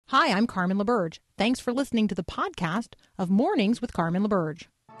Hi, I'm Carmen LaBerge. Thanks for listening to the podcast of Mornings with Carmen LaBerge.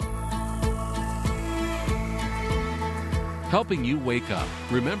 Helping you wake up,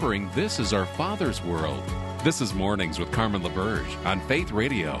 remembering this is our Father's world. This is Mornings with Carmen LaBerge on Faith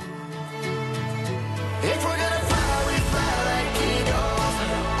Radio. If we're gonna fly, we fly like eagles.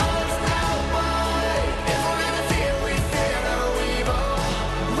 Unstoppable. If we're gonna fear, we fear no evil.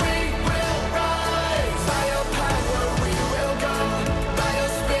 We will rise. By your power, we will go. By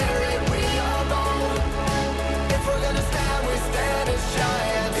your spirit, we are bold. If we're gonna stand, we stand as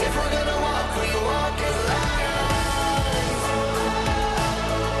giants. If we're gonna walk, we walk as lions.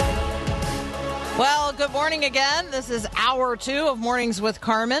 Well, good morning again. This is hour 2 of Mornings with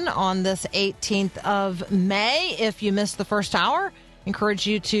Carmen on this 18th of May. If you missed the first hour, encourage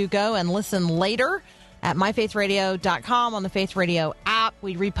you to go and listen later at myfaithradio.com on the Faith Radio app.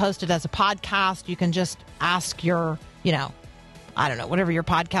 We repost it as a podcast. You can just ask your, whatever your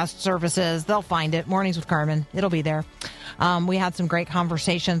podcast service is. They'll find it. Mornings with Carmen. It'll be there. We had some great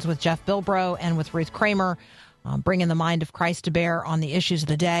conversations with Jeff Bilbro and with Ruth Kramer, bringing the mind of Christ to bear on the issues of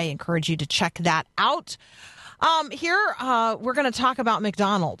the day. Encourage you to check that out. Here, we're going to talk about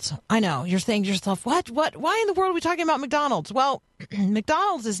McDonald's. I know, you're saying to yourself, what, why in the world are we talking about McDonald's? Well,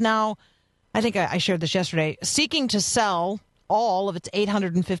 McDonald's is now, I think I shared this yesterday, seeking to sell all of its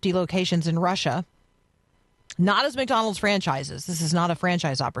 850 locations in Russia, not as McDonald's franchises. This is not a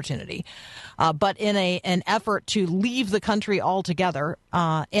franchise opportunity, but in an effort to leave the country altogether.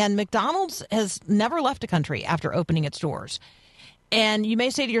 And McDonald's has never left a country after opening its doors. And you may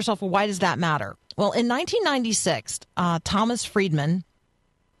say to yourself, well, why does that matter? Well, in 1996, Thomas Friedman,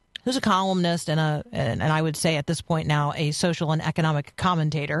 who's a columnist and I would say at this point now a social and economic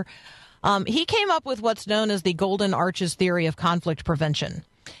commentator, he came up with what's known as the Golden Arches theory of conflict prevention.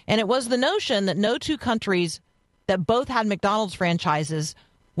 And it was the notion that no two countries that both had McDonald's franchises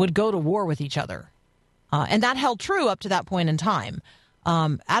would go to war with each other. And that held true up to that point in time.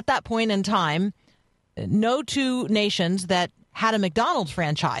 At that point in time, no two nations that had a McDonald's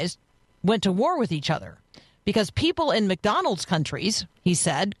franchise went to war with each other because people in McDonald's countries, he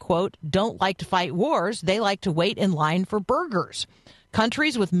said, quote, don't like to fight wars. They like to wait in line for burgers.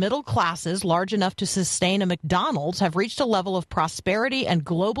 Countries with middle classes large enough to sustain a McDonald's have reached a level of prosperity and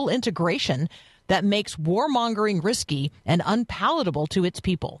global integration that makes warmongering risky and unpalatable to its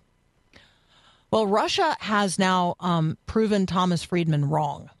people. Well, Russia has now proven Thomas Friedman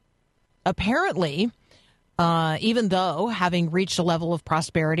wrong. Apparently, even though having reached a level of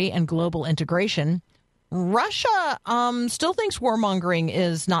prosperity and global integration, Russia still thinks warmongering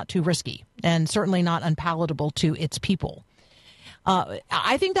is not too risky and certainly not unpalatable to its people.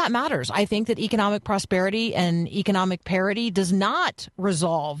 I think that matters. I think that economic prosperity and economic parity does not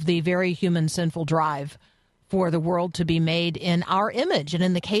resolve the very human sinful drive for the world to be made in our image. And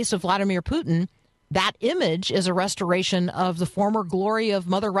in the case of Vladimir Putin, that image is a restoration of the former glory of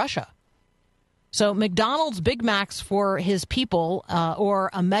Mother Russia. So McDonald's Big Macs for his people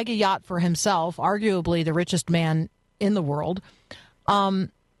or a mega yacht for himself, arguably the richest man in the world,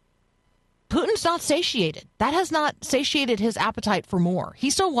 Putin's not satiated. That has not satiated his appetite for more. He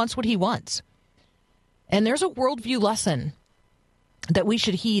still wants what he wants. And there's a worldview lesson that we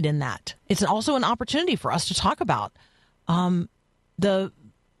should heed in that. It's also an opportunity for us to talk about the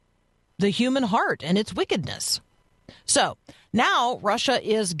human heart and its wickedness. So now Russia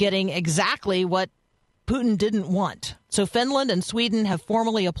is getting exactly what Putin didn't want. So Finland and Sweden have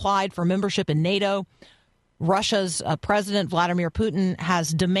formally applied for membership in NATO. Russia's President Vladimir Putin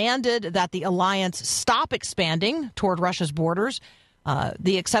has demanded that the alliance stop expanding toward Russia's borders.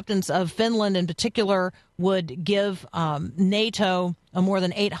 The acceptance of Finland in particular would give NATO a more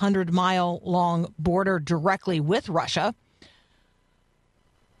than 800-mile-long border directly with Russia.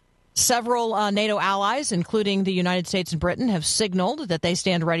 Several NATO allies, including the United States and Britain, have signaled that they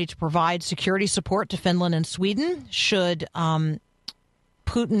stand ready to provide security support to Finland and Sweden should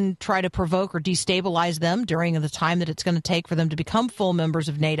Putin try to provoke or destabilize them during the time that it's going to take for them to become full members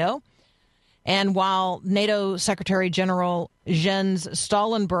of NATO. And while NATO Secretary General Jens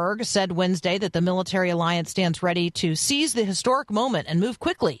Stoltenberg said Wednesday that the military alliance stands ready to seize the historic moment and move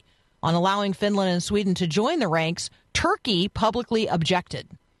quickly on allowing Finland and Sweden to join the ranks, Turkey publicly objected.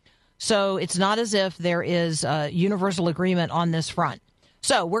 So it's not as if there is universal agreement on this front.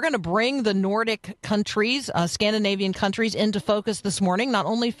 So we're going to bring the Nordic countries, Scandinavian countries, into focus this morning, not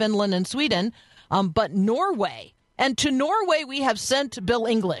only Finland and Sweden, but Norway. And to Norway, we have sent Bill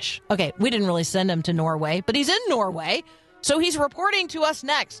English. Okay, we didn't really send him to Norway, but he's in Norway. So he's reporting to us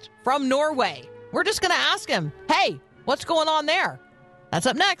next from Norway. We're just going to ask him, hey, what's going on there? That's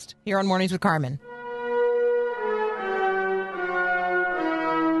up next here on Mornings with Carmen.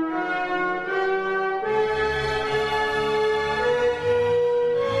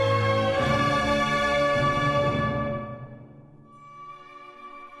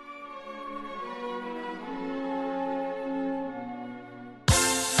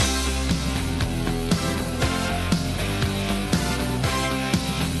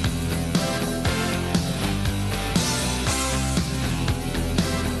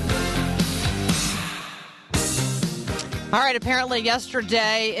 right, apparently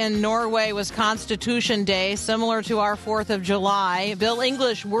yesterday in Norway was Constitution Day, similar to our 4th of July. Bill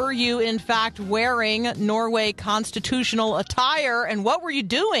English, were you in fact wearing Norway constitutional attire, and what were you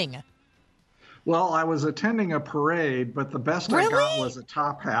doing? Well, I was attending a parade, but the best I got was a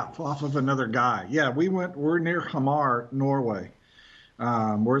top hat off of another guy. Yeah, we're near Hamar, Norway.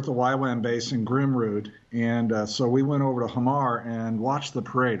 We're at the YWAM base in Grimrud, and so we went over to Hamar and watched the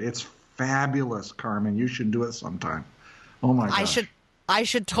parade. It's fabulous, Carmen. You should do it sometime. Oh my gosh. I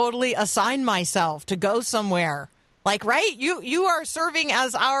should totally assign myself to go somewhere. Like, right? You are serving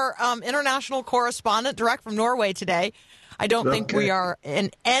as our international correspondent direct from Norway today. I don't think we are in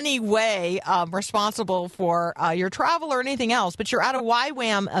any way responsible for your travel or anything else, but you're at a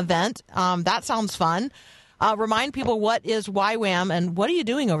YWAM event. That sounds fun. Remind people, what is YWAM and what are you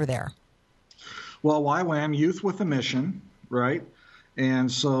doing over there? Well, YWAM, Youth with a Mission, right?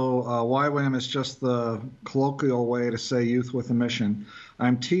 And so YWAM is just the colloquial way to say Youth with a Mission.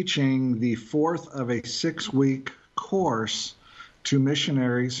 I'm teaching the 4th of a 6-week course to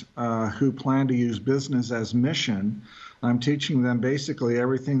missionaries who plan to use business as mission. I'm teaching them basically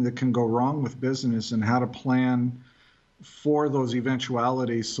everything that can go wrong with business and how to plan for those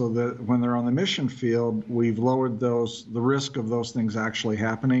eventualities so that when they're on the mission field, we've lowered the risk of those things actually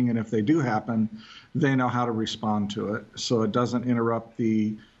happening. And if they do happen, they know how to respond to it so it doesn't interrupt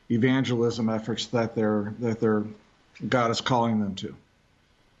the evangelism efforts that their God is calling them to.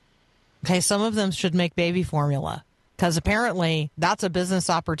 Okay, some of them should make baby formula because apparently that's a business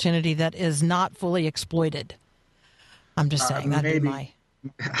opportunity that is not fully exploited. I'm just saying that'd be my...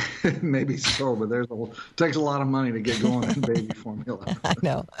 Maybe so, but it takes a lot of money to get going in baby formula. I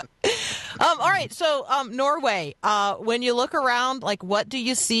know. All right, so Norway, when you look around, like, what do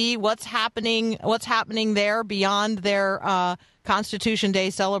you see? What's happening there beyond their Constitution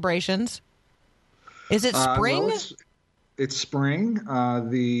Day celebrations? Is it spring? Well, it's spring.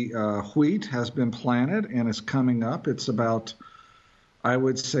 The wheat has been planted and is coming up. It's about, I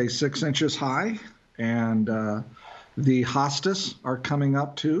would say, 6 inches high, and the hostas are coming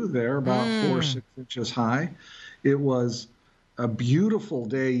up too. They're about 4 or 6 inches high. It was a beautiful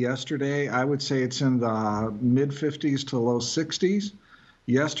day yesterday. I would say it's in the mid-50s to low 60s.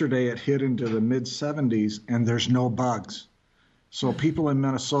 Yesterday it hit into the mid-70s, and there's no bugs. So people in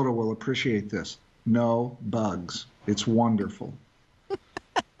Minnesota will appreciate this. No bugs. It's wonderful. All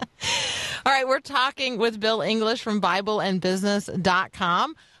right, we're talking with Bill English from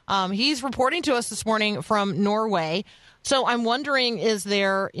BibleandBusiness.com. He's reporting to us this morning from Norway. So I'm wondering,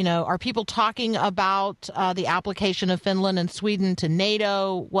 are people talking about the application of Finland and Sweden to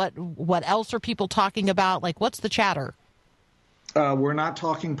NATO? What else are people talking about? Like, what's the chatter? We're not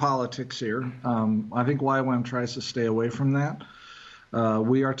talking politics here. I think YWAM tries to stay away from that.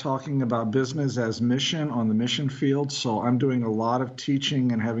 We are talking about business as mission on the mission field. So I'm doing a lot of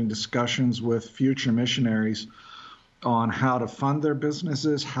teaching and having discussions with future missionaries on how to fund their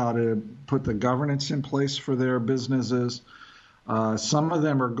businesses, how to put the governance in place for their businesses. Some of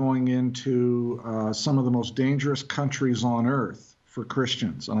them are going into some of the most dangerous countries on earth for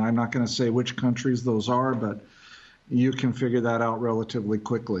Christians. And I'm not going to say which countries those are, but you can figure that out relatively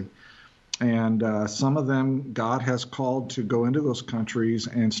quickly. And some of them God has called to go into those countries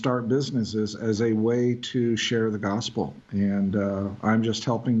and start businesses as a way to share the gospel. And I'm just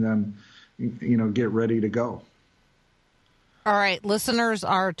helping them, get ready to go. All right, listeners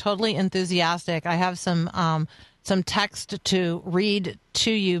are totally enthusiastic. I have some text to read to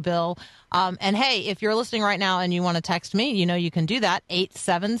you, Bill. And hey, if you're listening right now and you want to text me, you can do that,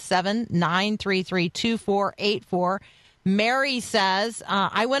 877-933-2484. Mary says,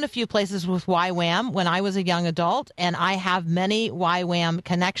 I went a few places with YWAM when I was a young adult, and I have many YWAM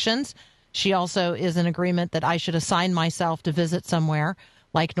connections. She also is in agreement that I should assign myself to visit somewhere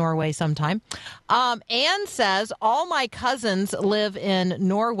like Norway sometime. Anne says, all my cousins live in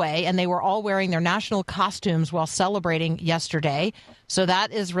Norway, and they were all wearing their national costumes while celebrating yesterday. So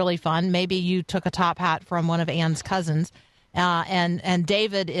that is really fun. Maybe you took a top hat from one of Anne's cousins. And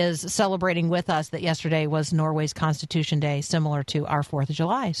David is celebrating with us that yesterday was Norway's Constitution Day, similar to our 4th of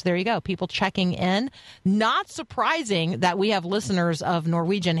July. So there you go. People checking in. Not surprising that we have listeners of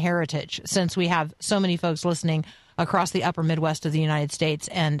Norwegian heritage, since we have so many folks listening across the upper Midwest of the United States,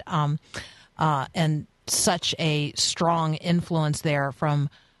 and such a strong influence there from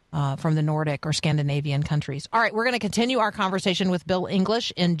the Nordic or Scandinavian countries. All right, we're going to continue our conversation with Bill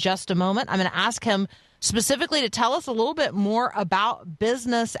English in just a moment. I'm going to ask him specifically to tell us a little bit more about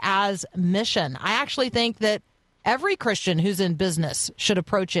business as mission. I actually think that every Christian who's in business should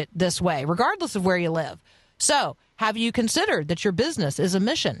approach it this way, regardless of where you live. So, have you considered that your business is a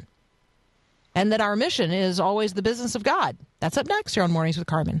mission? and that our mission is always the business of God. That's up next here on Mornings with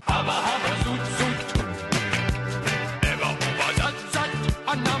Carmen.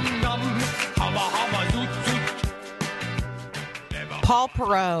 Paul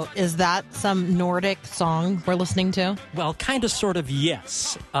Perot, is that some Nordic song we're listening to? Well, kind of, sort of,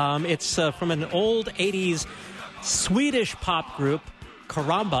 yes. It's from an old 80s Swedish pop group,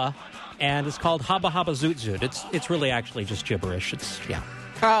 Karamba, and it's called Habba Habba Zoot Zoot. It's really actually just gibberish. Yeah.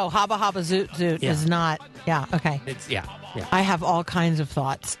 Oh, Habba Habba Zoot Zoot is not. Yeah, okay. Yeah. I have all kinds of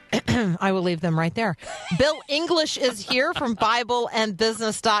thoughts. I will leave them right there. Bill English is here from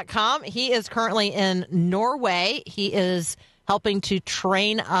BibleandBusiness.com. He is currently in Norway. He is helping to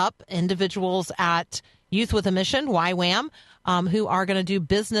train up individuals at Youth with a Mission, YWAM, who are going to do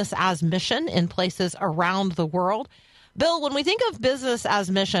business as mission in places around the world. Bill, when we think of business as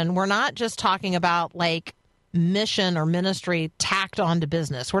mission, we're not just talking about like mission or ministry tacked onto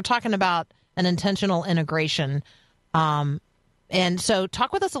business. We're talking about an intentional integration. And so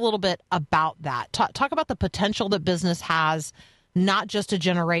talk with us a little bit about that. Talk about the potential that business has, not just to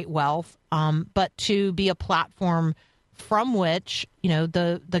generate wealth, but to be a platform from which,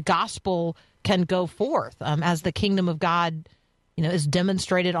 the gospel can go forth as the kingdom of God, is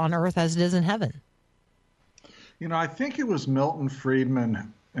demonstrated on earth as it is in heaven. I think it was Milton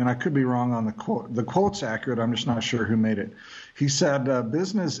Friedman, and I could be wrong on the quote. The quote's accurate. I'm just not sure who made it. He said,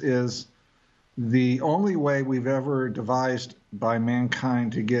 business is the only way we've ever devised by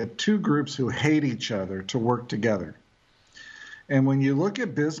mankind to get two groups who hate each other to work together. And when you look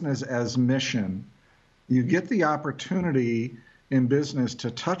at business as mission, you get the opportunity in business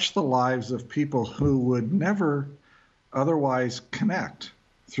to touch the lives of people who would never otherwise connect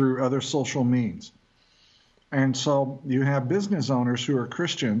through other social means. And so you have business owners who are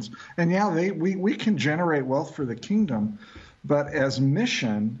Christians, and we can generate wealth for the kingdom, but as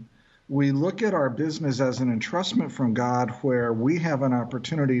mission, we look at our business as an entrustment from God where we have an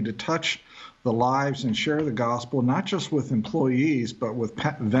opportunity to touch the lives and share the gospel, not just with employees, but with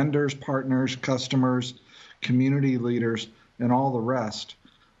vendors, partners, customers, community leaders, and all the rest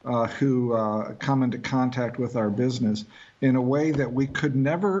who come into contact with our business in a way that we could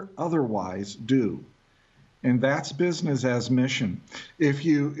never otherwise do. And that's business as mission. If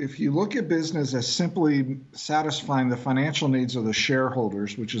you look at business as simply satisfying the financial needs of the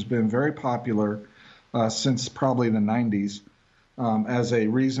shareholders, which has been very popular since probably the 90s as a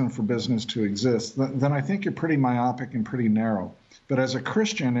reason for business to exist, then I think you're pretty myopic and pretty narrow. But as a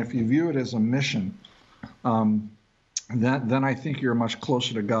Christian, if you view it as a mission, then I think you're much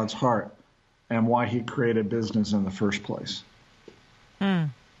closer to God's heart and why he created business in the first place. I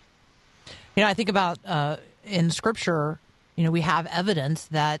think about in Scripture, we have evidence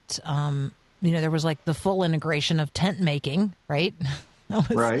that, there was like the full integration of tent making, right?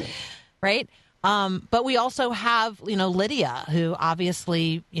 Right. Right. But we also have, Lydia, who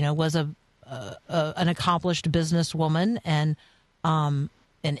obviously, was an accomplished businesswoman and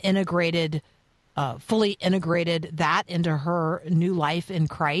integrated, fully integrated that into her new life in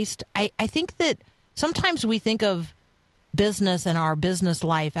Christ. I think that sometimes we think of business and our business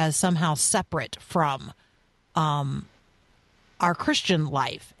life as somehow separate from our Christian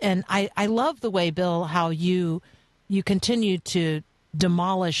life. And I love the way, Bill, how you continue to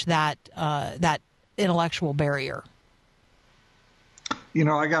demolish that intellectual barrier.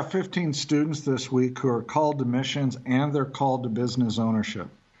 I got 15 students this week who are called to missions and they're called to business ownership.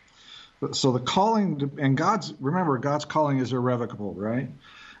 So the calling, and God's calling is irrevocable, right?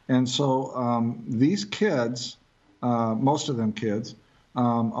 And so these kids, most of them kids,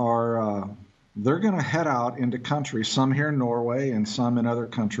 they're going to head out into countries, some here in Norway and some in other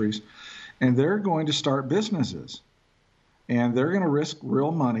countries, and they're going to start businesses. And they're going to risk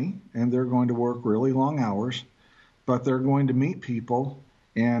real money, and they're going to work really long hours, but they're going to meet people,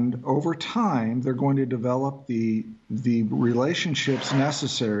 and over time, they're going to develop the relationships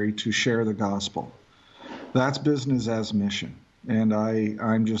necessary to share the gospel. That's business as mission. And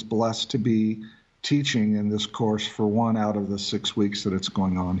I'm just blessed to be teaching in this course for 1 out of the 6 weeks that it's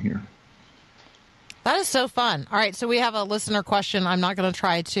going on here. That is so fun. All right, so we have a listener question. I'm not going to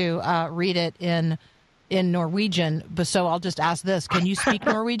try to read it in Norwegian, but so I'll just ask this. Can you speak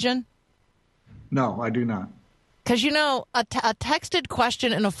Norwegian? No, I do not. Because, a texted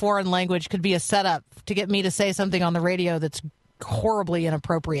question in a foreign language could be a setup to get me to say something on the radio that's horribly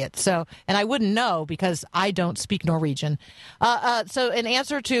inappropriate. So, and I wouldn't know because I don't speak Norwegian. So in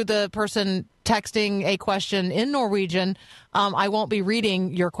answer to the person texting a question in Norwegian, I won't be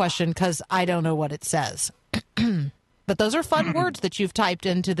reading your question because I don't know what it says. But those are fun words that you've typed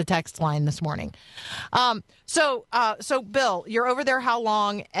into the text line this morning. So Bill, you're over there how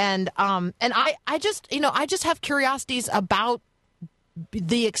long? And I just have curiosities about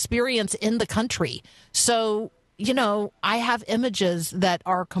the experience in the country. So, I have images that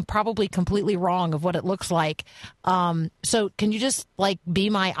are probably completely wrong of what it looks like. So can you just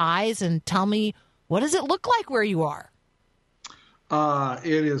be my eyes and tell me, what does it look like where you are?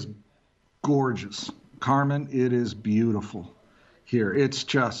 It is gorgeous. Carmen, it is beautiful here. It's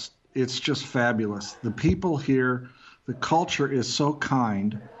just fabulous. The people here, the culture is so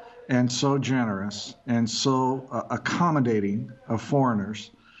kind and so generous and so accommodating of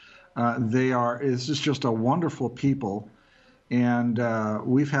foreigners. This is just a wonderful people, and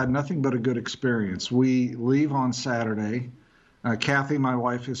we've had nothing but a good experience. We leave on Saturday. Kathy, my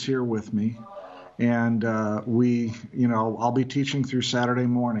wife, is here with me, and I'll be teaching through Saturday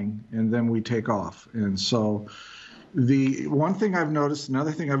morning, and then we take off. And so the one thing I've noticed,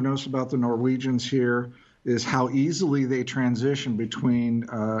 another thing I've noticed about the Norwegians here is how easily they transition between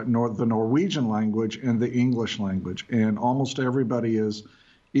the Norwegian language and the English language, and almost everybody is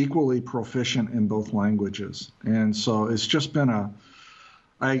equally proficient in both languages. And so it's just been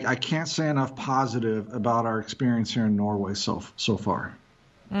I can't say enough positive about our experience here in Norway so far.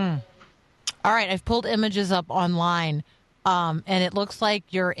 All right, I've pulled images up online, and it looks like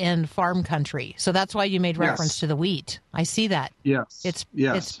you're in farm country. So that's why you made reference to the wheat. I see that. Yes.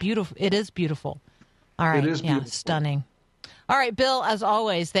 It's beautiful. It is beautiful. All right. It is beautiful. Stunning. All right, Bill, as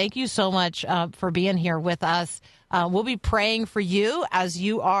always, thank you so much for being here with us. We'll be praying for you as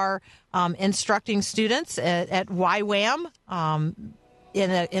you are instructing students at YWAM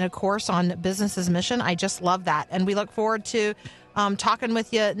in a course on business as mission. I just love that. And we look forward to talking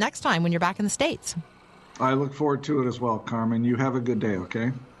with you next time when you're back in the States. I look forward to it as well, Carmen. You have a good day,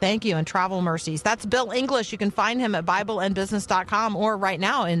 okay? Thank you, and travel mercies. That's Bill English. You can find him at BibleandBusiness.com or right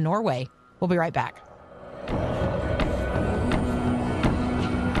now in Norway. We'll be right back.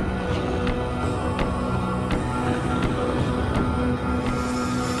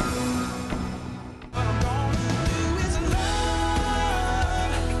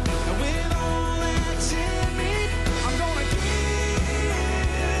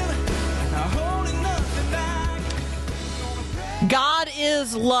 God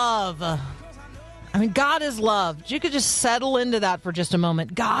is love. I mean, God is love. You could just settle into that for just a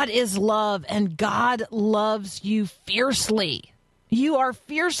moment. God is love, and God loves you fiercely. You are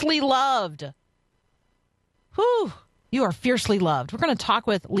fiercely loved. Whew. You are fiercely loved. We're going to talk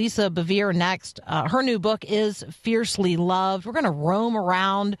with Lisa Bevere next. Her new book is Fiercely Loved. We're going to roam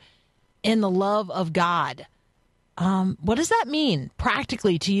around in the love of God. What does that mean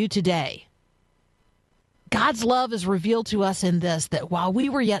practically to you today? God's love is revealed to us in this, that while we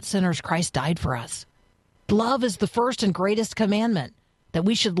were yet sinners, Christ died for us. Love is the first and greatest commandment, that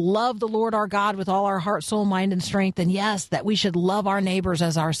we should love the Lord our God with all our heart, soul, mind, and strength, and yes, that we should love our neighbors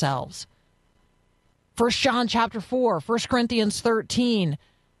as ourselves. 1 John chapter 4, 1 Corinthians 13,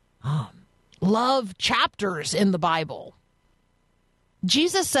 love chapters in the Bible.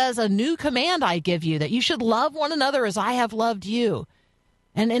 Jesus says, a new command I give you, that you should love one another as I have loved you.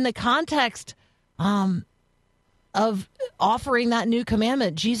 And in the context of offering that new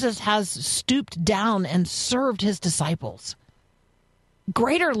commandment, Jesus has stooped down and served his disciples.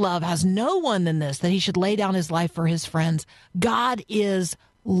 Greater love has no one than this, that he should lay down his life for his friends. God is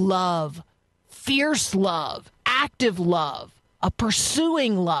love, fierce love, active love, a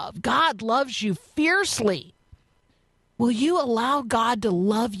pursuing love. God loves you fiercely. Will you allow God to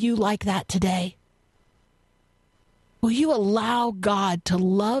love you like that today? Will you allow God to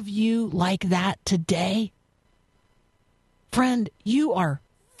love you like that today? Friend, you are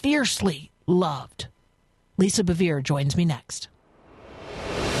fiercely loved. Lisa Bevere joins me next.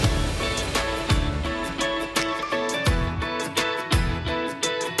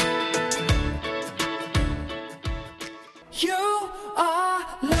 You are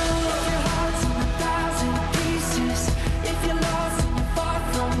love. Your heart's in 1,000 pieces. If you're lost and you're far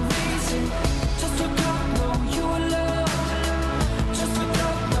from reason, just look up, know you are loved. Just look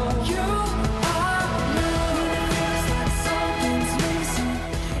up, know you are loved. It feels like something's missing.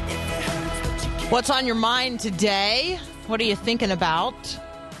 If it hurts, but you can't. What's on your mind today? What are you thinking about?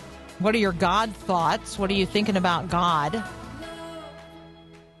 What are your God thoughts? What are you thinking about God?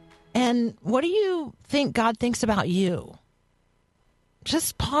 And what do you think God thinks about you?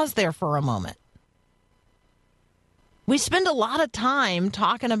 Just pause there for a moment. We spend a lot of time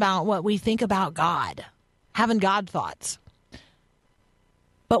talking about what we think about God, having God thoughts.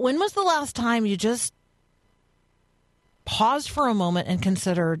 But when was the last time you just paused for a moment and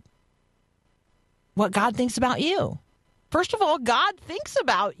considered what God thinks about you? first of all, God thinks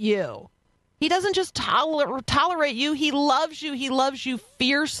about you. He doesn't just tolerate you. He loves you. He loves you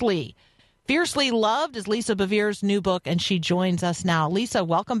fiercely. Fiercely Loved is Lisa Bevere's new book, and she joins us now. Lisa,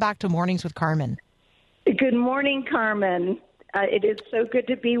 welcome back to Mornings with Carmen. Good morning, Carmen. It is so good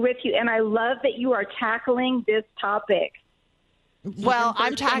to be with you, and I love that you are tackling this topic. Well,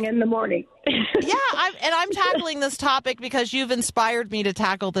 I'm tackling in the morning. I'm tackling this topic because you've inspired me to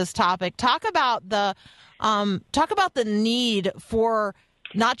tackle this topic. Talk about the need for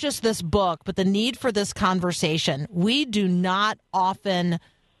not just this book, but the need for this conversation. We do not often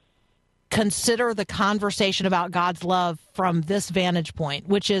consider the conversation about God's love from this vantage point,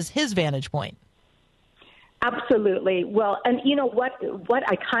 which is his vantage point. Absolutely. Well, and you know what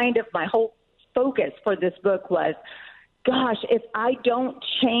I my whole focus for this book was, gosh, if I don't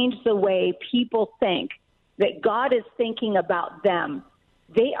change the way people think that God is thinking about them,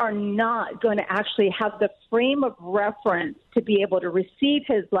 they are not going to actually have the frame of reference to be able to receive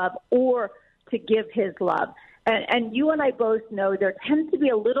his love or to give his love. And you and I both know there tends to be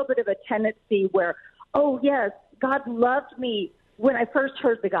a little bit of a tendency where, oh, yes, God loved me when I first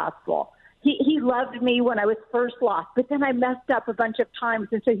heard the gospel. He loved me when I was first lost, but then I messed up a bunch of times,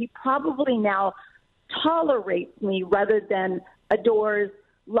 and so he probably now tolerates me rather than adores,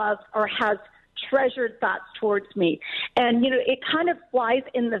 loves, or has treasured thoughts towards me. And, you know, it kind of flies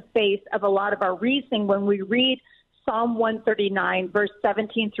in the face of a lot of our reasoning when we read Psalm 139, verse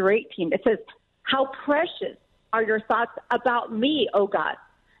 17 through 18. It says, how precious are your thoughts about me, O God.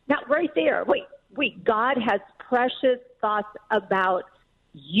 Now, right there, wait, God has precious thoughts about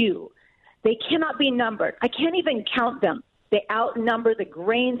you. They cannot be numbered. I can't even count them. They outnumber the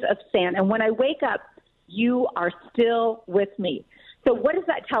grains of sand. And when I wake up, you are still with me. So what does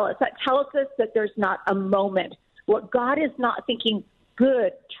that tell us? That tells us that there's not a moment. What God is not thinking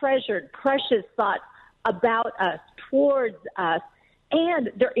good, treasured, precious thoughts about us, towards us, and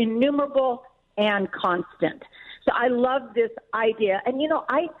they're innumerable and constant. So I love this idea. And, you know,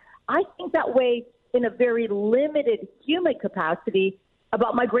 I think that way in a very limited human capacity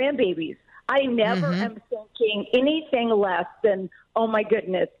about my grandbabies. I never am thinking anything less than, oh, my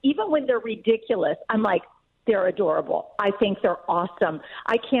goodness. Even when they're ridiculous, I'm like, they're adorable. I think they're awesome.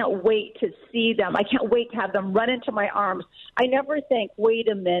 I can't wait to see them. I can't wait to have them run into my arms. I never think, wait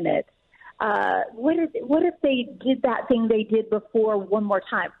a minute. What if they did that thing they did before one more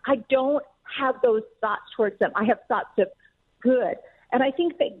time? I don't have those thoughts towards them. I have thoughts of good. And I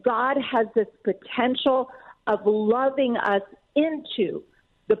think that God has this potential of loving us into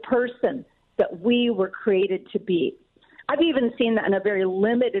the person that we were created to be. I've even seen that in a very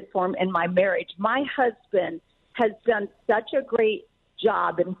limited form in my marriage. My husband has done such a great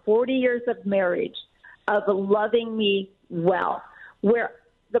job in 40 years of marriage of loving me well, where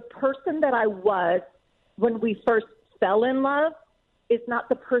the person that I was when we first fell in love is not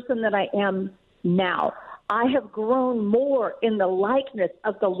the person that I am now. I have grown more in the likeness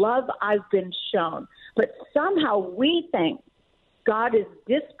of the love I've been shown. But somehow we think God is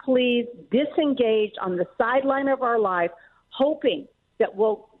displeased, disengaged on the sideline of our life, hoping that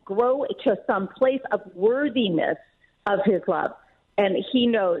we'll grow to some place of worthiness of his love. And he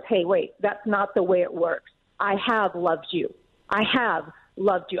knows, hey, wait, that's not the way it works. I have loved you. I have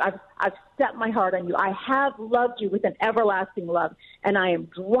loved you. I've set my heart on you. I have loved you with an everlasting love, and I am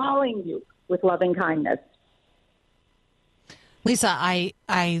drawing you with loving kindness. Lisa, I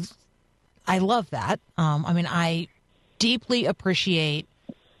love that. I deeply appreciate,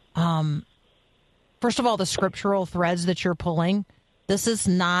 first of all, the scriptural threads that you're pulling. This is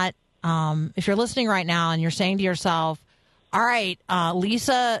not, if you're listening right now and you're saying to yourself, all right,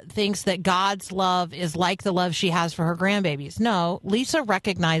 Lisa thinks that God's love is like the love she has for her grandbabies. No, Lisa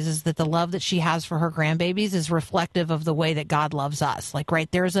recognizes that the love that she has for her grandbabies is reflective of the way that God loves us. Like,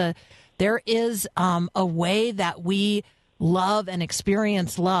 right, there is a way that we love and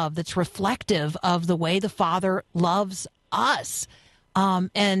experience love that's reflective of the way the Father loves us.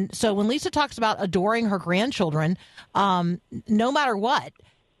 And so when Lisa talks about adoring her grandchildren, no matter what,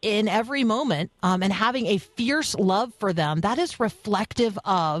 in every moment, and having a fierce love for them, that is reflective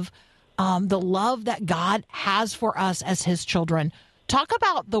of the love that God has for us as his children. Talk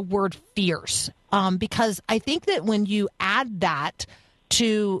about the word fierce, because I think that when you add that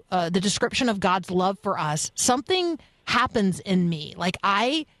to the description of God's love for us, something happens in me. Like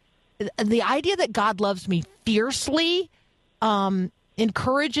the idea that God loves me fiercely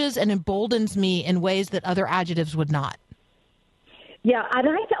encourages and emboldens me in ways that other adjectives would not. Yeah, and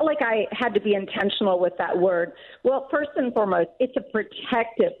I felt like I had to be intentional with that word. Well, first and foremost, it's a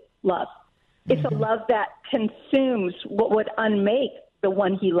protective love. It's a love that consumes what would unmake the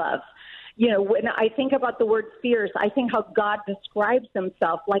one he loves. When I think about the word fierce, I think how God describes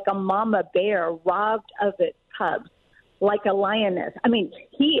himself like a mama bear robbed of its cubs, like a lioness. I mean,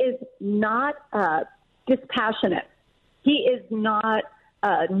 he is not dispassionate. He is not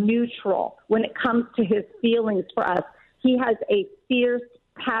neutral when it comes to his feelings for us. He has a fierce,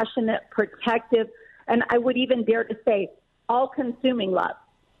 passionate, protective, and I would even dare to say all-consuming love.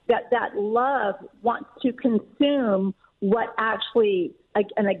 That love wants to consume what actually,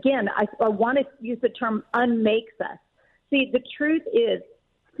 and again, I want to use the term unmakes us. See, the truth is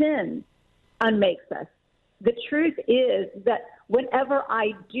sin unmakes us. The truth is that whenever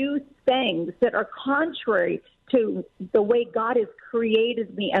I do things that are contrary to the way God has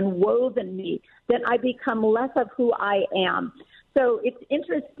created me and woven me, then I become less of who I am. So it's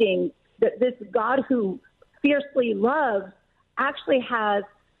interesting that this God who fiercely loves actually has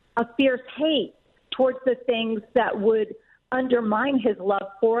a fierce hate towards the things that would undermine his love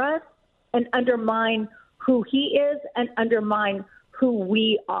for us and undermine who he is and undermine who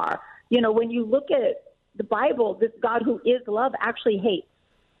we are. When you look at the Bible, this God who is love actually hates.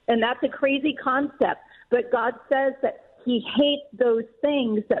 And that's a crazy concept. But God says that he hates those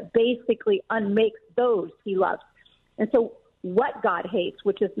things that basically unmakes those he loves. And so what God hates,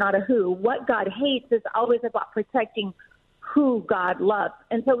 which is not a who, what God hates is always about protecting who God loves.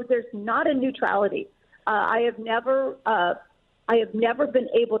 And so there's not a neutrality. I have never been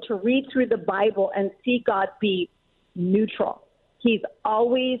able to read through the Bible and see God be neutral. He's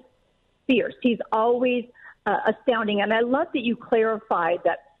always fierce. He's always astounding. And I love that you clarified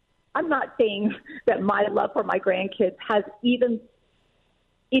that I'm not saying that my love for my grandkids has even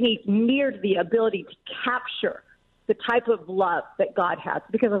any near the ability to capture the type of love that God has.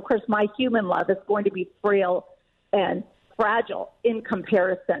 Because, of course, my human love is going to be frail and fragile in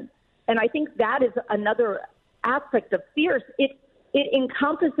comparison. And I think that is another aspect of fierce. It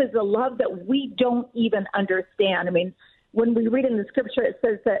encompasses a love that we don't even understand. I mean, when we read in the scripture, it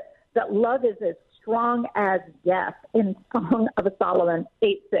says that love is as strong as death in Song of Solomon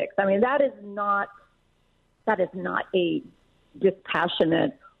 8:6. I mean, that is not a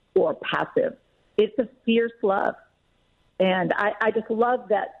dispassionate or passive. It's a fierce love. And I just love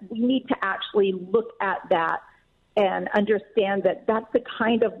that we need to actually look at that and understand that that's the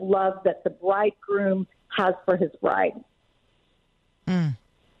kind of love that the bridegroom has for his bride.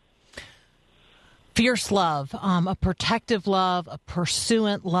 Fierce love, a protective love, a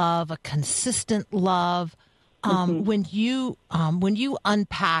pursuant love, a consistent love. When you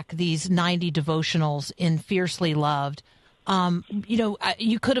unpack these 90 devotionals in Fiercely Loved,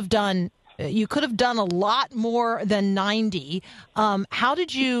 you could have done a lot more than 90. How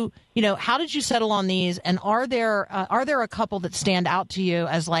did you settle on these? And are there a couple that stand out to you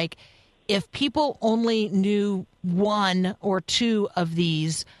as like, if people only knew one or two of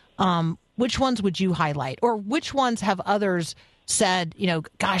these, which ones would you highlight, or which ones have others said,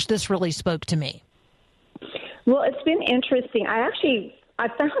 gosh, this really spoke to me? Well, it's been interesting. I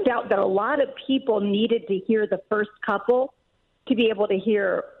found out that a lot of people needed to hear the first couple to be able to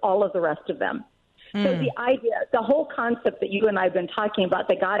hear all of the rest of them. So the idea, the whole concept that you and I have been talking about,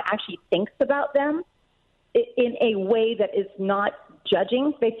 that God actually thinks about them in a way that is not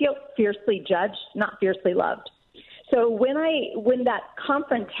judging. They feel fiercely judged, not fiercely loved. So when that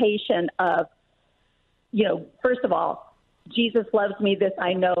confrontation of, first of all, Jesus loves me, this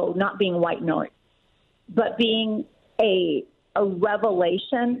I know, not being white noise, but being a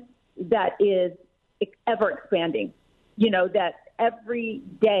revelation that is ever expanding, that every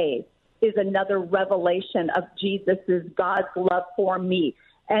day is another revelation of God's love for me.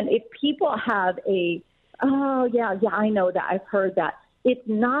 And if people have I know that, I've heard that, it's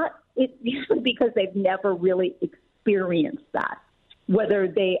usually because they've never really experienced that, whether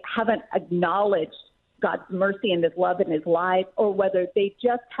they haven't acknowledged God's mercy and his love in his life, or whether they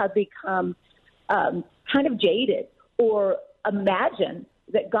just have become kind of jaded or imagine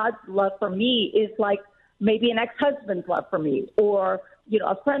that God's love for me is like maybe an ex-husband's love for me, or,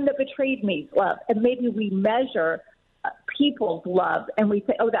 a friend that betrayed me's love. And maybe we measure people's love and we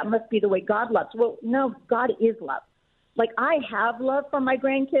say, oh, that must be the way God loves. Well, no, God is love. Like, I have love for my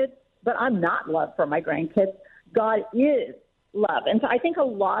grandkids, but I'm not love for my grandkids. God is love. And so I think a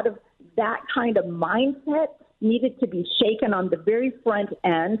lot of that kind of mindset needed to be shaken on the very front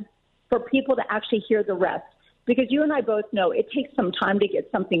end for people to actually hear the rest. Because you and I both know it takes some time to get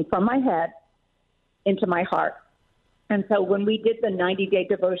something from my head into my heart. And so when we did the 90-day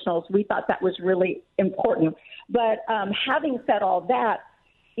devotionals, we thought that was really important. But having said all that,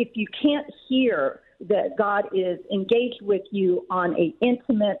 if you can't hear that God is engaged with you on an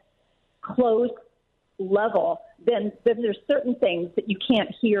intimate, close level, then there's certain things that you can't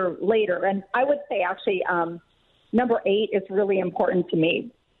hear later. And I would say, actually, number 8 is really important to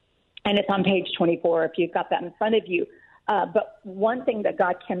me. And it's on page 24 if you've got that in front of you. But one thing that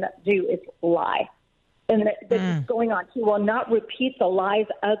God cannot do is lie. And that's going on. He will not repeat the lies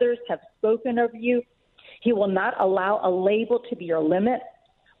others have spoken of you. He will not allow a label to be your limit.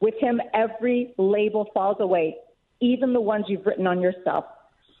 With him, every label falls away, even the ones you've written on yourself.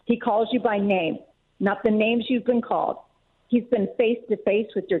 He calls you by name, not the names you've been called. He's been face to face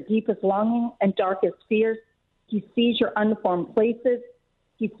with your deepest longing and darkest fears. He sees your unformed places.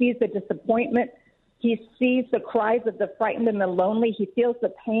 He sees the disappointment. He sees the cries of the frightened and the lonely. He feels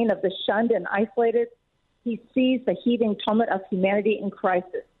the pain of the shunned and isolated. He sees the heaving tumult of humanity in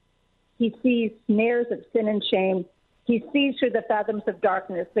crisis. He sees snares of sin and shame. He sees through the fathoms of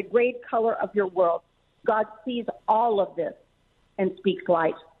darkness, the great color of your world. God sees all of this and speaks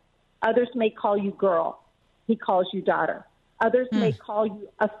light. Others may call you girl. He calls you daughter. Others may call you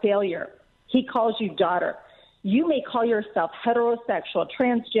a failure. He calls you daughter. You may call yourself heterosexual,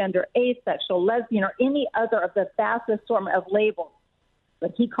 transgender, asexual, lesbian, or any other of the vast assortment of labels,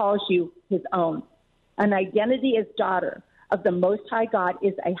 but he calls you his own. An identity as daughter of the Most High God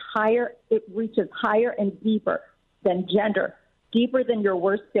it reaches higher and deeper than gender, deeper than your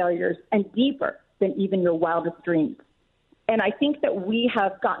worst failures, and deeper than even your wildest dreams. And I think that we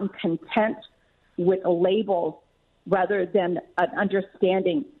have gotten content with labels rather than an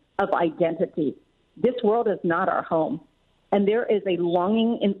understanding of identity. This world is not our home, and there is a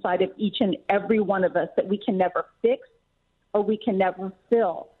longing inside of each and every one of us that we can never fix or we can never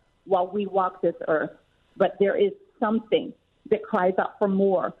fill while we walk this earth. But there is something that cries out for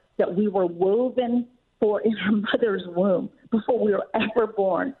more, that we were woven for in our mother's womb before we were ever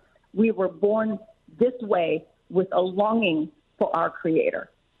born. We were born this way with a longing for our Creator.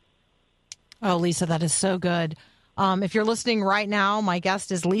 Oh, Lisa, that is so good. If you're listening right now, my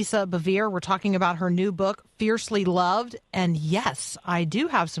guest is Lisa Bevere. We're talking about her new book, Fiercely Loved. And yes, I do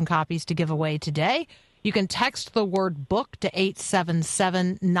have some copies to give away today. You can text the word book to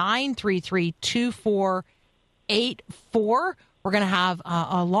 877-933-2484. We're going to have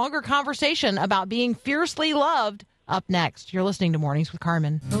a longer conversation about being fiercely loved up next. You're listening to Mornings with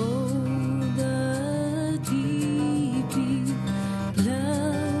Carmen.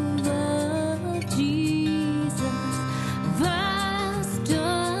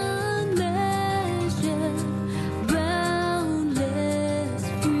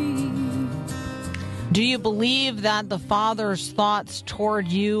 Do you believe that the Father's thoughts toward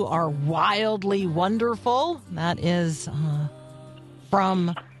you are wildly wonderful? That is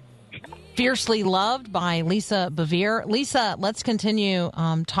from Fiercely Loved by Lisa Bevere. Lisa, let's continue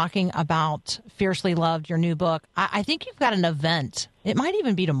talking about Fiercely Loved, your new book. I think you've got an event. It might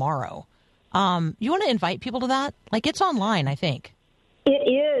even be tomorrow. You want to invite people to that? Like, it's online, I think. It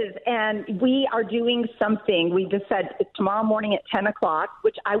is, and we are doing something. We just said it's tomorrow morning at 10 o'clock,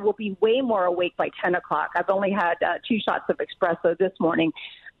 which I will be way more awake by 10 o'clock. I've only had 2 shots of espresso this morning,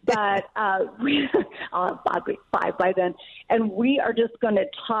 but I'll be 5 by then. And we are just going to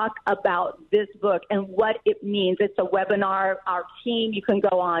talk about this book and what it means. It's a webinar. Our team, you can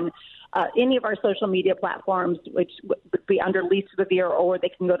go on any of our social media platforms, which would be under Lisa Bevere, or they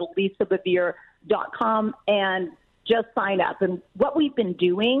can go to lisabevere.com and just sign up. And what we've been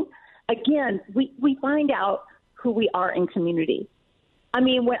doing, again, we find out who we are in community. I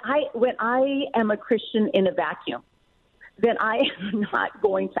mean, when I am a Christian in a vacuum, then I am not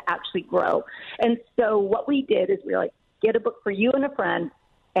going to actually grow. And so what we did is we were like, get a book for you and a friend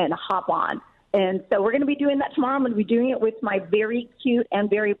and hop on. And so we're going to be doing that tomorrow. I'm going to be doing it with my very cute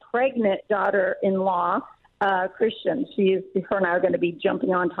and very pregnant daughter-in-law, Christian. Her and I are going to be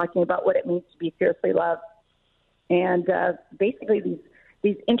jumping on talking about what it means to be fiercely loved. And basically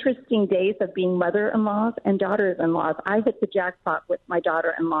these interesting days of being mother-in-laws and daughters-in-laws. I hit the jackpot with my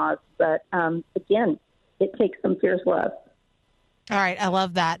daughter-in-laws, but again, it takes some fierce love. All right, I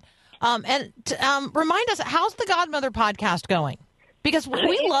love that. And remind us, how's the Godmother podcast going? Because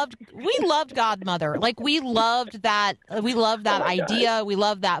we loved Godmother. Like, we loved that idea. We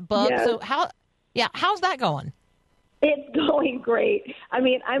loved that book. Yes. So how's that going? It's going great. I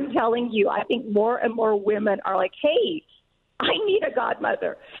mean, I'm telling you, I think more and more women are like, hey, I need a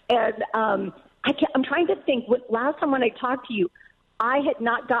godmother. And I'm trying to think, last time when I talked to you, I had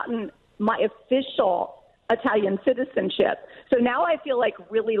not gotten my official Italian citizenship. So now I feel like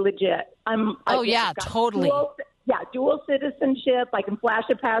really legit. Totally. Dual citizenship. I can flash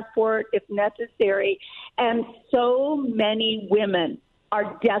a passport if necessary. And so many women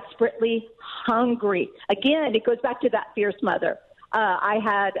are desperately hungry. Again, it goes back to that fierce mother. I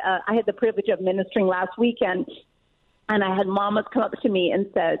had the privilege of ministering last weekend And I had mamas come up to me and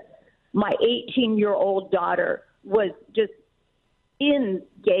said, my 18-year-old daughter was just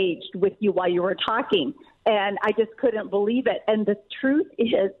engaged with you while you were talking. And I just couldn't believe it. And the truth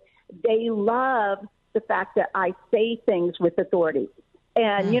is, they love the fact that I say things with authority.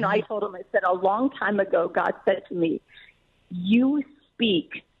 And, I told them, I said, a long time ago, God said to me, you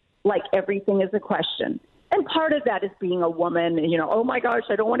speak like everything is a question. And part of that is being a woman, oh my gosh,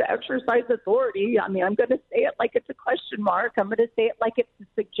 I don't want to exercise authority. I mean, I'm going to say it like it's a question mark. I'm going to say it like it's a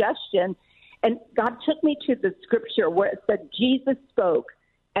suggestion. And God took me to the scripture where it said Jesus spoke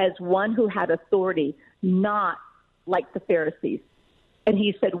as one who had authority, not like the Pharisees. And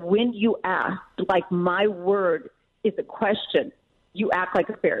he said, when you act like my word is a question, you act like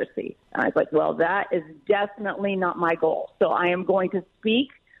a Pharisee. And I was like, well, that is definitely not my goal. So I am going to speak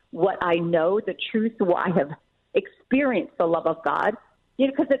what I know, the truth, what I have experienced the love of God.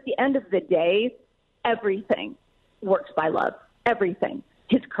 Because at the end of the day, everything works by love. Everything.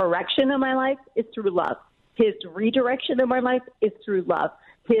 His correction in my life is through love. His redirection in my life is through love.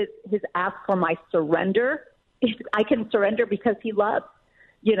 His ask for my surrender, I can surrender because he loves,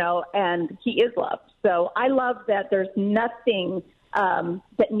 and he is love. So I love that there's nothing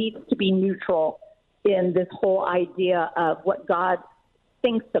that needs to be neutral in this whole idea of what God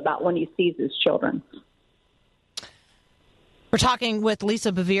thinks about when he sees his children. We're talking with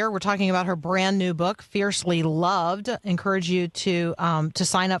Lisa Bevere. We're talking about her brand new book, Fiercely Loved. Encourage you to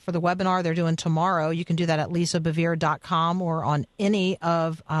sign up for the webinar they're doing tomorrow. You can do that at lisabevere.com or on any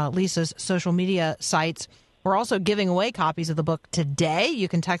of Lisa's social media sites. We're also giving away copies of the book today. You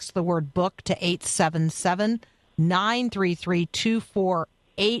can text the word book to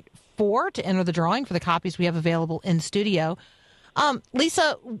 877-933-2484 to enter the drawing for the copies we have available in studio.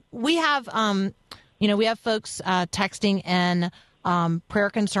 Lisa, we have, we have folks texting in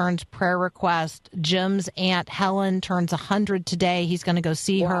prayer concerns, prayer requests. Jim's Aunt Helen turns 100 today. He's going to go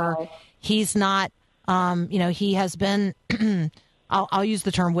see her. He's not, he has been, I'll use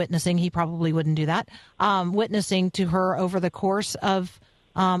the term witnessing. He probably wouldn't do that. Witnessing to her over the course of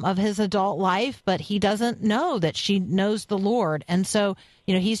his adult life, but he doesn't know that she knows the Lord. And so,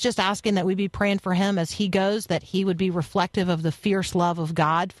 he's just asking that we be praying for him as he goes, that he would be reflective of the fierce love of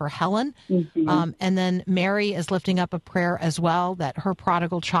God for Helen. Mm-hmm. And then Mary is lifting up a prayer as well, that her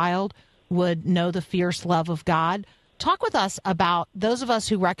prodigal child would know the fierce love of God. Talk with us about those of us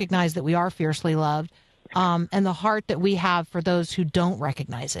who recognize that we are fiercely loved, and the heart that we have for those who don't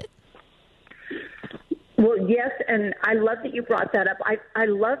recognize it. Well, yes, and I love that you brought that up. I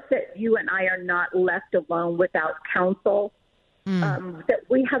love that you and I are not left alone without counsel, that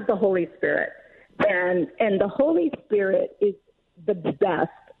we have the Holy Spirit. And the Holy Spirit is the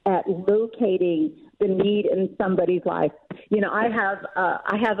best at locating the need in somebody's life. I have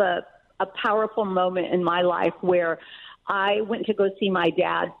a powerful moment in my life where I went to go see my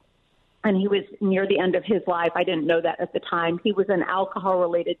dad, and he was near the end of his life. I didn't know that at the time. He was in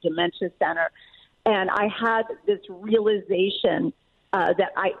alcohol-related dementia center. And I had this realization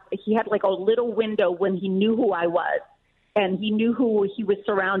that he had like a little window when he knew who I was, and he knew who he was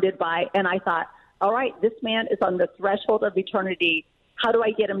surrounded by. And I thought, all right, this man is on the threshold of eternity. How do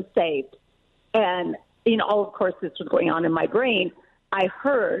I get him saved? And, all of course, this was going on in my brain. I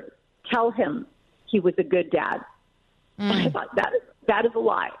heard, tell him he was a good dad. And I thought, that is a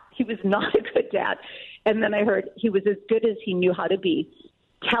lie. He was not a good dad. And then I heard he was as good as he knew how to be.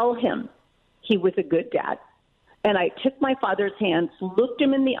 Tell him he was a good dad. And I took my father's hands, looked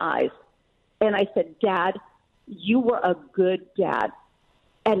him in the eyes, and I said, Dad, you were a good dad.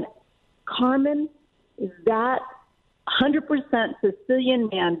 And Carmen, that 100% Sicilian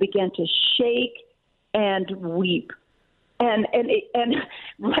man began to shake and weep. And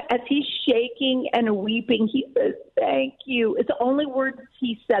as he's shaking and weeping, he says, thank you. It's the only words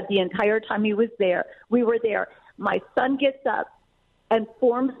he said the entire time he was there. We were there. My son gets up and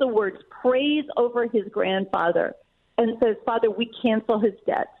forms the words, prays over his grandfather, and says, Father, we cancel his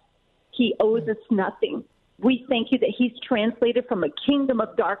debts. He owes us nothing. We thank you that he's translated from a kingdom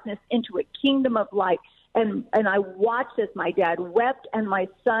of darkness into a kingdom of light. And I watched as my dad wept and my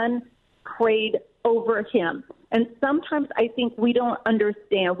son prayed over him. And sometimes I think we don't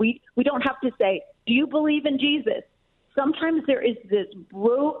understand. We don't have to say, do you believe in Jesus? Sometimes there is this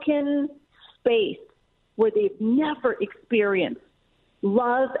broken space where they've never experienced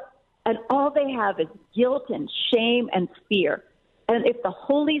love, and all they have is guilt and shame and fear. And if the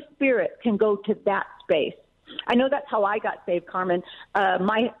Holy Spirit can go to that space, I know that's how I got saved, Carmen.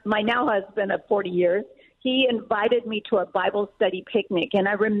 My now husband of 40 years, he invited me to a Bible study picnic, and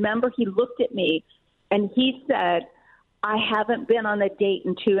I remember he looked at me and he said, I haven't been on a date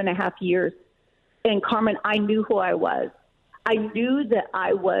in 2.5 years. And Carmen, I knew who I was. I knew that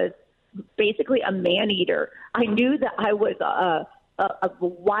I was basically a man-eater. I knew that I was a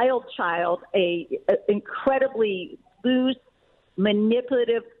wild child, a incredibly loose,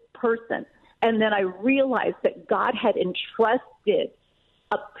 manipulative person. And then I realized that God had entrusted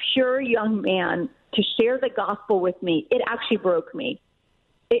a pure young man to share the gospel with me. It actually broke me.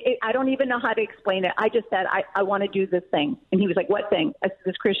 I don't even know how to explain it. I just said, I want to do this thing. And he was like, what thing? I said,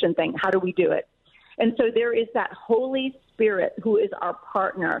 this Christian thing. How do we do it? And so there is that Holy Spirit who is our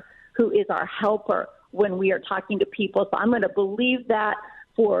partner, who is our helper when we are talking to people. So I'm going to believe that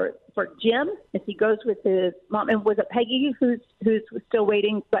for Jim as he goes with his mom. And was it Peggy who's still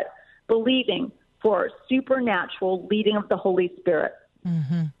waiting? But believing for supernatural leading of the Holy Spirit.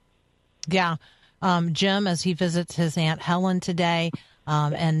 Mm-hmm. Yeah. Jim, as he visits his Aunt Helen today,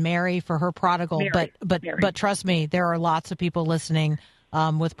 and Mary for her prodigal. Mary. But trust me, there are lots of people listening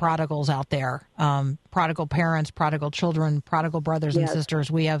with prodigals out there, prodigal parents, prodigal children, prodigal brothers and sisters.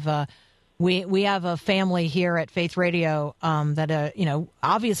 We have we have a family here at Faith Radio that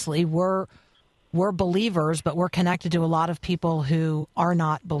obviously we're believers, but we're connected to a lot of people who are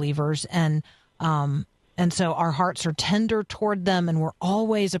not believers, and so our hearts are tender toward them, and we're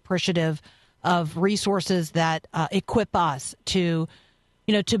always appreciative of resources that equip us to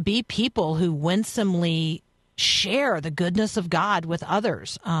be people who winsomely share the goodness of God with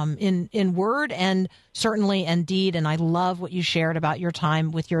others in word and certainly in deed. And I love what you shared about your time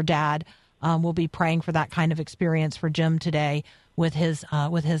with your dad. We'll be praying for that kind of experience for Jim today with his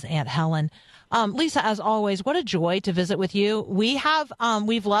Aunt Helen. Lisa, as always, what a joy to visit with you.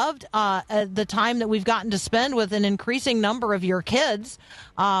 We've loved the time that we've gotten to spend with an increasing number of your kids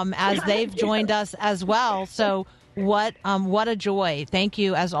as they've joined us as well. So what a joy. Thank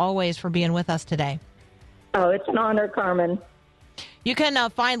you, as always, for being with us today. Oh, it's an honor, Carmen. You can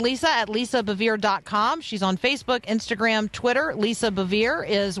find Lisa at lisabevere.com. She's on Facebook, Instagram, Twitter. Lisa Bevere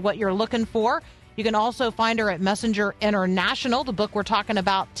is what you're looking for. You can also find her at Messenger International, the book we're talking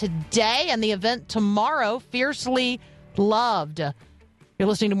about today, and the event tomorrow, Fiercely Loved. You're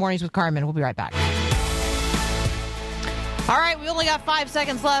listening to Mornings with Carmen. We'll be right back. All right, we only got 5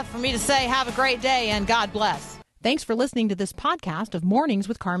 seconds left for me to say have a great day and God bless. Thanks for listening to this podcast of Mornings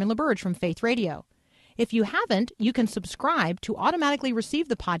with Carmen LaBerge from Faith Radio. If you haven't, you can subscribe to automatically receive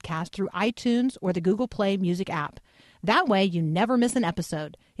the podcast through iTunes or the Google Play Music app. That way, you never miss an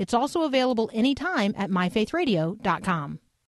episode. It's also available anytime at myfaithradio.com.